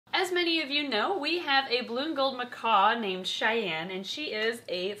As many of you know, we have a Blue Gold Macaw named Cheyenne, and she is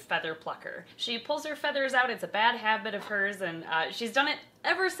a feather plucker. She pulls her feathers out. It's a bad habit of hers, and she's done it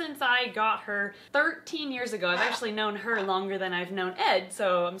ever since I got her 13 years ago. I've actually known her longer than I've known Ed,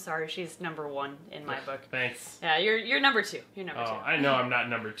 so I'm sorry, she's #1 in my book. Thanks. Yeah, you're #2. You're number 2. Oh, I know I'm not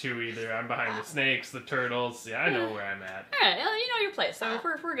 #2 either. I'm behind the snakes, the turtles. Yeah, I know where I'm at. Alright, well, you know your place, so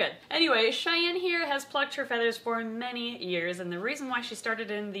we're good. Anyway, Cheyenne here has plucked her feathers for many years, and the reason why she started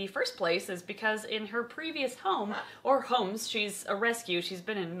in the first place is because in her previous home, or homes, she's a rescue, she's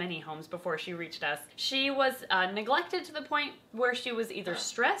been in many homes before she reached us, she was neglected to the point where she was either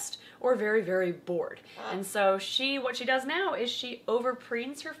stressed or very, very bored. And so what she does now is she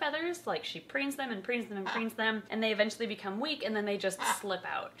over-preens her feathers, like she preens them and preens them and preens them, and they eventually become weak and then they just slip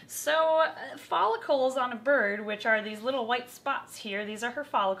out. So follicles on a bird, which are these little white spots here, these are her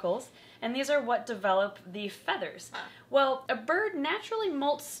follicles, and these are what develop the feathers. Well, a bird naturally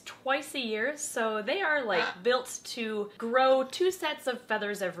molts twice a year, so they are like built to grow 2 sets of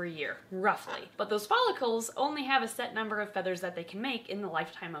feathers every year, roughly. But those follicles only have a set number of feathers that they can make in the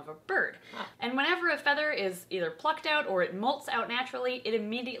lifetime of a bird. And whenever a feather is either plucked out or it molts out naturally, it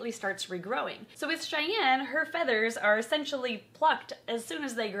immediately starts regrowing. So with Cheyenne, her feathers are essentially plucked as soon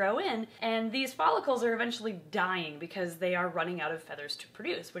as they grow in, and these follicles are eventually dying because they are running out of feathers to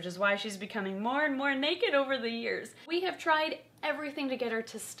produce, which is why she's becoming more and more naked over the years. We have tried everything to get her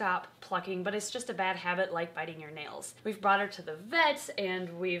to stop plucking, but it's just a bad habit like biting your nails. We've brought her to the vet,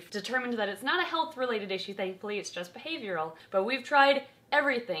 and we've determined that it's not a health-related issue, thankfully, it's just behavioral. But we've tried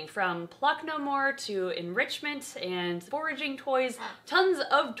everything from Pluck No More to enrichment and foraging toys, tons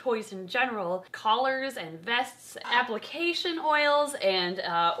of toys in general, collars and vests, application oils, and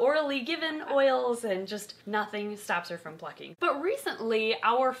orally given oils, and just nothing stops her from plucking. But recently,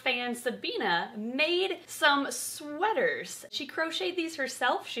 our fan Sabine made some sweaters. She crocheted these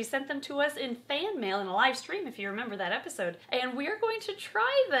herself. She sent them to us in fan mail in a live stream, if you remember that episode, and we are going to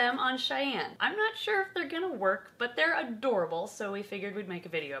try them on Cheyenne. I'm not sure if they're gonna work, but they're adorable, so we figured we'd make a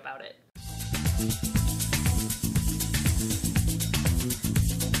video about it.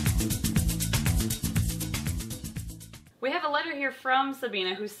 We have a letter here from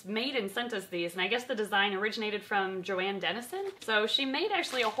Sabine, who's made and sent us these, and I guess the design originated from Joanne Dennison. So she made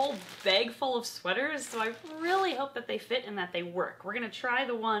actually a whole bag full of sweaters, so I really hope that they fit and that they work. We're gonna try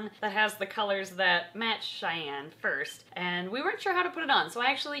the one that has the colors that match Cheyenne first, and we weren't sure how to put it on, so I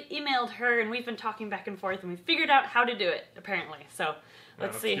actually emailed her, and we've been talking back and forth, and we figured out how to do it, apparently. So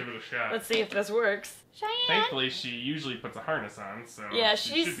let's see. Give it a shot. Let's see if this works. Cheyenne! Thankfully, she usually puts a harness on, so yeah,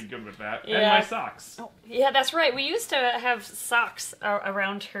 she should be good with that. Yeah. And my socks. Oh, yeah, that's right. We used to have socks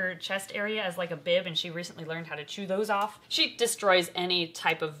around her chest area as like a bib, and she recently learned how to chew those off. She destroys any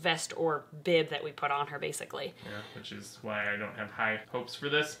type of vest or bib that we put on her, basically. Yeah, which is why I don't have high hopes for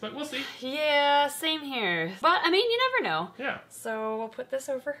this, but we'll see. Yeah, same here. But, I mean, you never know. Yeah. So we'll put this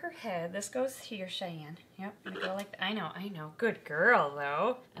over her head. This goes here, Cheyenne. Yep, and go like that. I know. Good girl,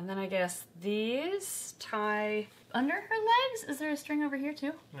 though. And then I guess these tie under her legs. Is there a string over here,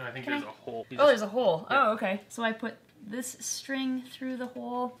 too? No, I think there's a hole. Oh, there's a hole. Yeah. Oh, okay. So I put this string through the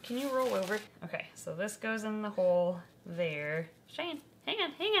hole. Can you roll over? Okay, so this goes in the hole there. Cheyenne, hang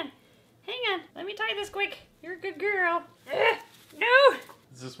on. Let me tie this quick. You're a good girl. No!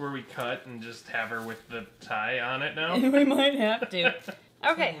 Is this where we cut and just have her with the tie on it now? We might have to.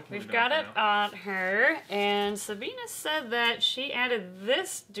 Okay, we've got it on her, and Sabine said that she added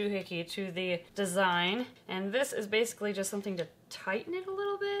this doohickey to the design, and this is basically just something to tighten it a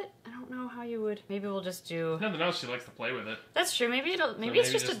little bit. I don't know how you would. Maybe we'll just do. Nothing else. She likes to play with it. That's true. Maybe so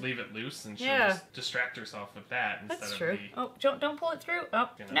it's just leave it loose, and she'll just distract herself with that instead That's of true. Oh, don't pull it through. Oh,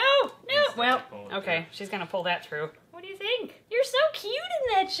 no. Well, okay, she's gonna pull that through. What do you think? You're so cute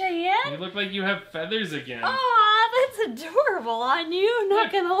in that, Cheyenne. You look like you have feathers again. Aw, that's adorable on you.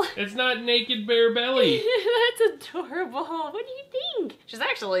 Not gonna lie. It's not naked bare belly. That's adorable. What do you think? She's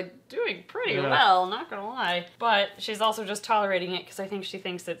actually doing pretty well, not gonna lie. But she's also just tolerating it because I think she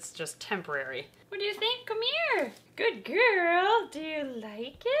thinks it's just temporary. What do you think? Come here. Good girl. Do you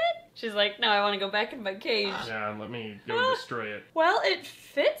like it? She's like, no, I want to go back in my cage. Yeah, let me go destroy it. Well, it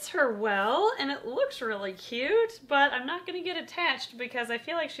fits her well, and it looks really cute, but I'm not going to get attached because I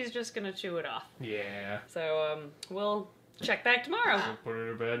feel like she's just going to chew it off. Yeah. So, we'll check back tomorrow. We'll put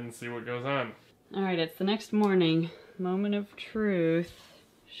her to bed and see what goes on. Alright, it's the next morning. Moment of truth.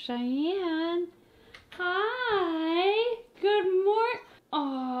 Cheyenne. Hi. Good morning.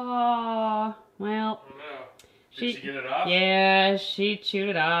 Aww. Well. Oh no. Did she get it off? Yeah, she chewed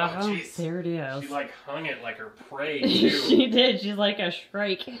it off. Oh, there it is. She like hung it like her prey too. She did. She's like a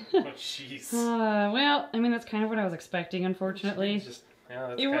shrike. Oh jeez. Well, I mean that's kind of what I was expecting, unfortunately. Yeah,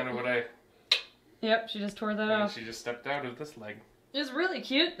 that's kind of what I... Yep, she just tore that off. She just stepped out of this leg. It's really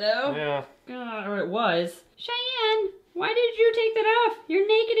cute, though. Yeah. Or it was. Cheyenne, why did you take that off? You're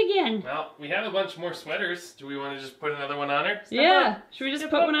naked again. Well, we have a bunch more sweaters. Do we want to just put another one on her? Yeah. Should we just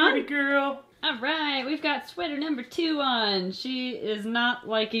put one on? Pretty girl. All right, we've got sweater number 2 on. She is not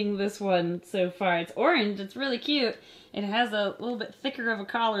liking this one so far. It's orange. It's really cute. It has a little bit thicker of a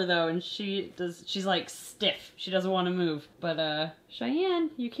collar though, and she's like stiff. She doesn't want to move. But Cheyenne,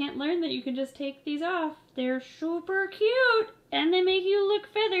 you can't learn that you can just take these off. They're super cute, and they make you look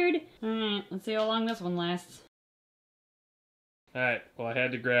feathered. All right, let's see how long this one lasts. All right, well, I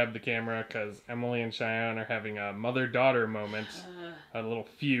had to grab the camera because Emily and Cheyenne are having a mother-daughter moment, a little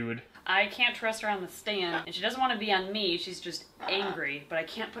feud. I can't trust her on the stand, and she doesn't want to be on me. She's just angry, but I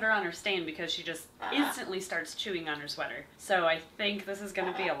can't put her on her stand because she just instantly starts chewing on her sweater. So I think this is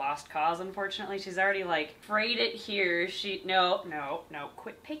going to be a lost cause, unfortunately. She's already, like, frayed it here. No,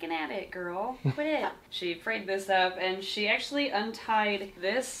 quit picking at it, girl. Quit it. She frayed this up, and she actually untied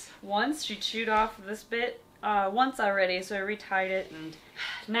this once. She chewed off this bit once already, so I retied it, and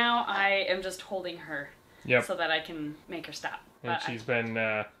now I am just holding her so that I can make her stop. And she's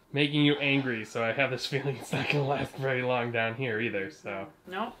been making you angry, so I have this feeling it's not going to last very long down here either, so...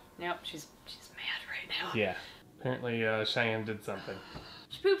 Nope, she's mad right now. Yeah, apparently Cheyenne did something.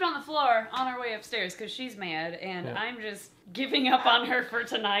 She pooped on the floor on her way upstairs because she's mad, and I'm just giving up on her for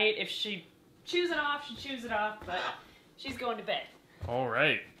tonight. If she chews it off, she chews it off, but she's going to bed. All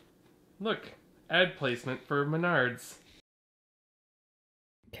right. Look, ad placement for Menards.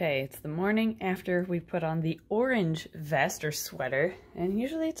 Okay, it's the morning after we put on the orange vest or sweater, and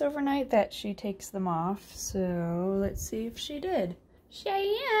usually it's overnight that she takes them off, so let's see if she did.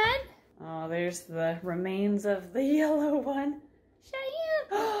 Cheyenne! Oh, there's the remains of the yellow one. Cheyenne!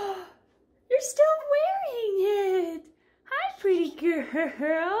 Oh, you're still wearing it! Hi, pretty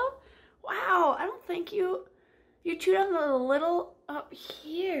girl! Wow, I don't think you chewed on the little up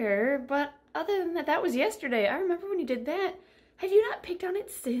here, but other than that, that was yesterday. I remember when you did that. Have you not picked on it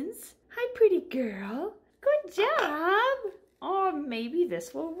since? Hi, pretty girl. Good job. Oh, maybe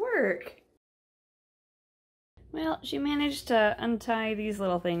this will work. Well, she managed to untie these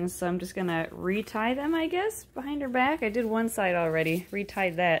little things, so I'm just gonna retie them, I guess, behind her back. I did one side already,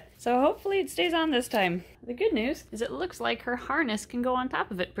 retied that. So hopefully it stays on this time. The good news is it looks like her harness can go on top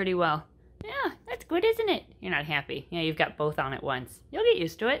of it pretty well. Yeah, that's good, isn't it? You're not happy. Yeah, you've got both on at once. You'll get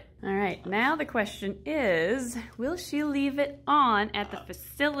used to it. All right, now the question is, will she leave it on at the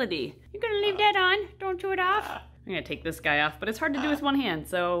facility? You're gonna leave that on? Don't chew it off? I'm gonna take this guy off, but it's hard to do with one hand,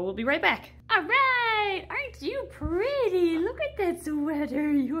 so we'll be right back. All right, aren't you pretty? Look at that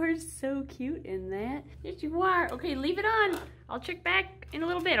sweater. You are so cute in that. Yes, you are. Okay, leave it on. I'll check back in a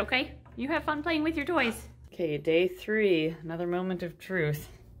little bit, okay? You have fun playing with your toys. Okay, day 3, another moment of truth.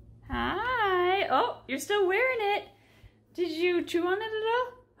 Hi. Oh, you're still wearing it. Did you chew on it at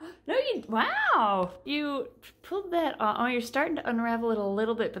all? No, wow. You pulled that off. Oh, you're starting to unravel it a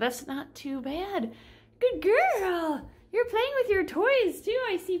little bit, but that's not too bad. Good girl. You're playing with your toys too.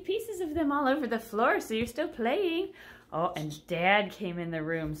 I see pieces of them all over the floor, so you're still playing. Oh, and Dad came in the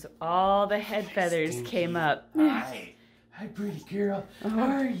room, so all the head feathers came up. Hi. Hi, pretty girl. How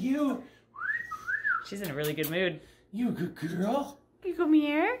are you? She's in a really good mood. You a good girl? You come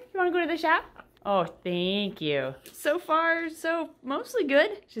here? You want to go to the shop? Oh, thank you. So far, so mostly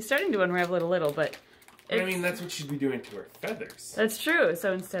good. She's starting to unravel it a little, but I mean, that's what she'd be doing to her feathers. That's true.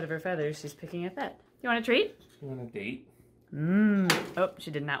 So instead of her feathers, she's picking at that. You want a treat? You want a date? Oh,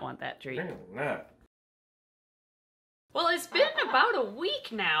 she did not want that treat. Apparently not. Well, it's been about a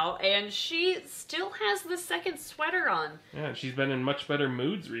week now, and she still has the second sweater on. Yeah, she's been in much better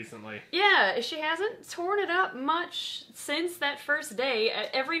moods recently. Yeah, she hasn't torn it up much since that first day.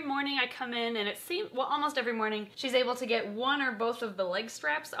 Every morning I come in, and it seems, well, almost every morning, she's able to get one or both of the leg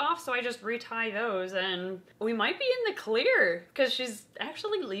straps off, so I just retie those, and we might be in the clear, because she's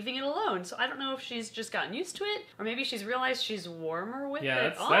actually leaving it alone. So I don't know if she's just gotten used to it, or maybe she's realized she's warmer with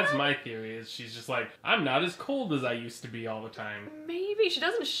it on. That's my theory, is she's just like, I'm not as cold as I used to be all the time. Maybe she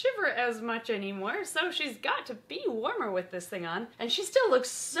doesn't shiver as much anymore, so she's got to be warmer with this thing on. And she still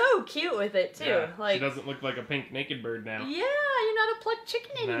looks so cute with it too. Yeah, like, she doesn't look like a pink naked bird now. Yeah, you're not a plucked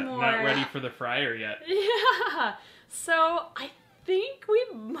chicken anymore. Not ready for the fryer yet. Yeah, so I think we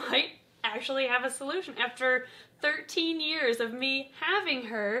might actually have a solution. After 13 years of me having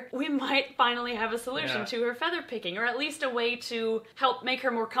her, we might finally have a solution to her feather picking, or at least a way to help make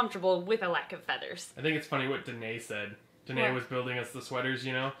her more comfortable with a lack of feathers. I think it's funny what Danae said. Danae was building us the sweaters,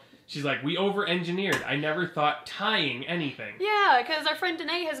 you know? she's like, we over-engineered. I never thought tying anything. Yeah, because our friend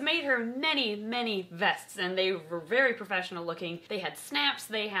Danae has made her many, many vests, and they were very professional looking. They had snaps,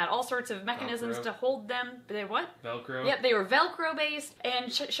 they had all sorts of mechanisms Velcro. to hold them. They what? Velcro. Yep, they were Velcro based,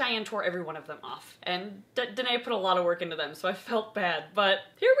 and Cheyenne tore every one of them off. And Danae put a lot of work into them, so I felt bad. But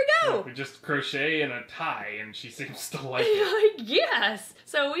here we go! Yeah, we just crochet and a tie, and she seems to like it. Like, yes!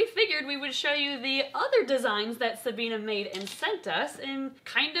 So we figured we would show you the other designs that Sabine made and sent us in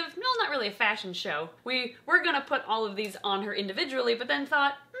kind of, no, not really a fashion show. We were gonna put all of these on her individually, but then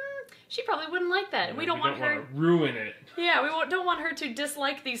thought, she probably wouldn't like that. We don't want her to ruin it. Yeah, we don't want her to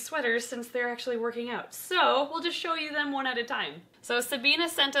dislike these sweaters since they're actually working out. So we'll just show you them one at a time. So Sabine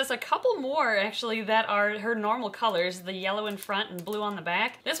sent us a couple more, actually, that are her normal colors, the yellow in front and blue on the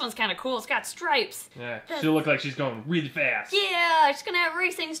back. This one's kind of cool. It's got stripes. Yeah, she'll look like she's going really fast. Yeah, she's gonna have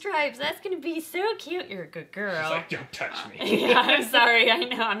racing stripes. That's gonna be so cute. You're a good girl. She's like, don't touch me. Yeah, I'm sorry. I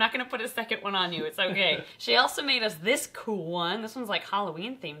know. I'm not gonna put a second one on you. It's okay. She also made us this cool one. This one's like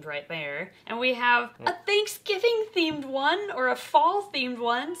Halloween themed right there. And we have a Thanksgiving themed one or a fall themed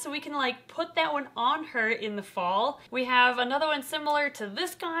one, so we can like put that one on her in the fall. We have another one similar to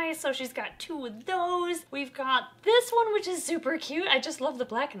this guy, so she's got two of those. We've got this one, which is super cute. I just love the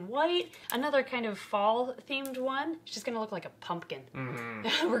black and white. Another kind of fall themed one. She's gonna look like a pumpkin.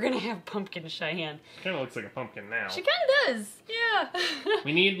 We're gonna have pumpkin Cheyenne. Kind of looks like a pumpkin now. She kind of does. Yeah.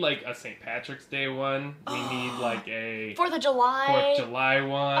 We need like a St. Patrick's Day one. We need like a 4th of July. 4th of July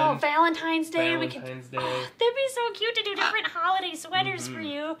one. Oh, Valentine's Day. Valentine's Day. Oh, that'd be so cute to do different holiday sweaters for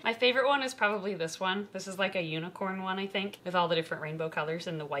you. My favorite one is probably this one. This is like a unicorn one, I think, with all the different rainbow colors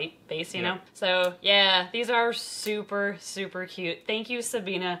and the white base, you know? So, yeah, these are super, super cute. Thank you,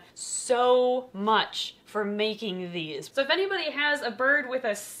 Sabine, so much for making these. So if anybody has a bird with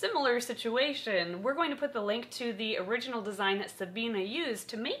a similar situation, we're going to put the link to the original design that Sabine used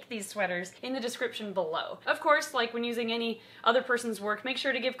to make these sweaters in the description below. Of course, like when using any other person's work, make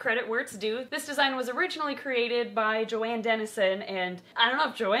sure to give credit where it's due. This design was originally created by Joanne Dennison, and I don't know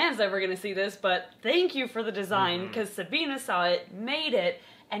if Joanne's ever gonna see this, but thank you for the design, because Sabine saw it, made it,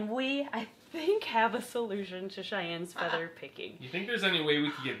 and I think have a solution to Cheyenne's feather picking. You think there's any way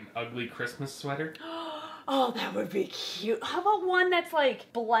we could get an ugly Christmas sweater? Oh, that would be cute. How about one that's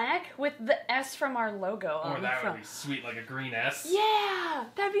like black with the S from our logo on the front? That would be sweet, like a green S. Yeah,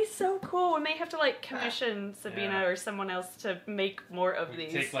 that'd be so cool. We may have to like commission Sabine or someone else to make more of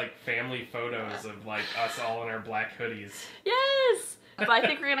these. Take like family photos of like us all in our black hoodies. Yes! But I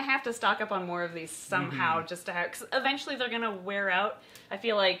think we're gonna have to stock up on more of these somehow just to have, because eventually they're gonna wear out. I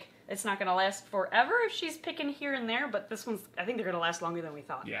feel like it's not gonna last forever if she's picking here and there, but this one's, I think they're gonna last longer than we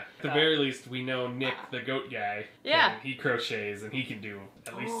thought. Yeah, at the very least, we know Nick, the goat guy, he crochets and he can do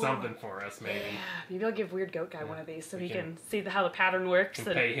at least something for us, maybe. Yeah, maybe I'll give Weird Goat Guy one of these so he can see how the pattern works.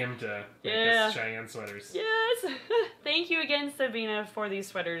 And pay him to make us Cheyenne sweaters. Yes! Thank you again, Sabine, for these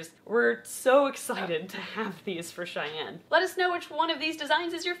sweaters. We're so excited to have these for Cheyenne. Let us know which one of these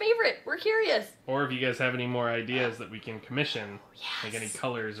designs is your favorite. We're curious. Or if you guys have any more ideas that we can commission, like any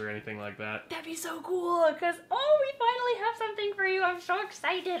colors or anything like that. That'd be so cool, because, we finally have something for you. I'm so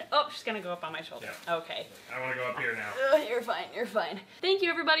excited. Oh, she's gonna go up on my shoulder. Yeah. Okay. I want to go up here now. You're fine, you're fine. Thank you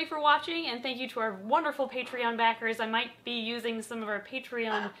everybody for watching, and thank you to our wonderful Patreon backers. I might be using some of our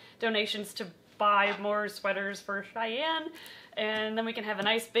Patreon donations to buy more sweaters for Cheyenne, and then we can have a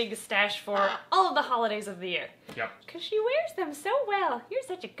nice big stash for all of the holidays of the year. Yep. Because she wears them so well. You're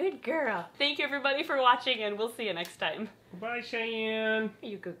such a good girl. Thank you everybody for watching, and we'll see you next time. Bye, Cheyenne.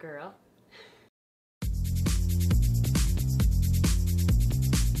 You good girl.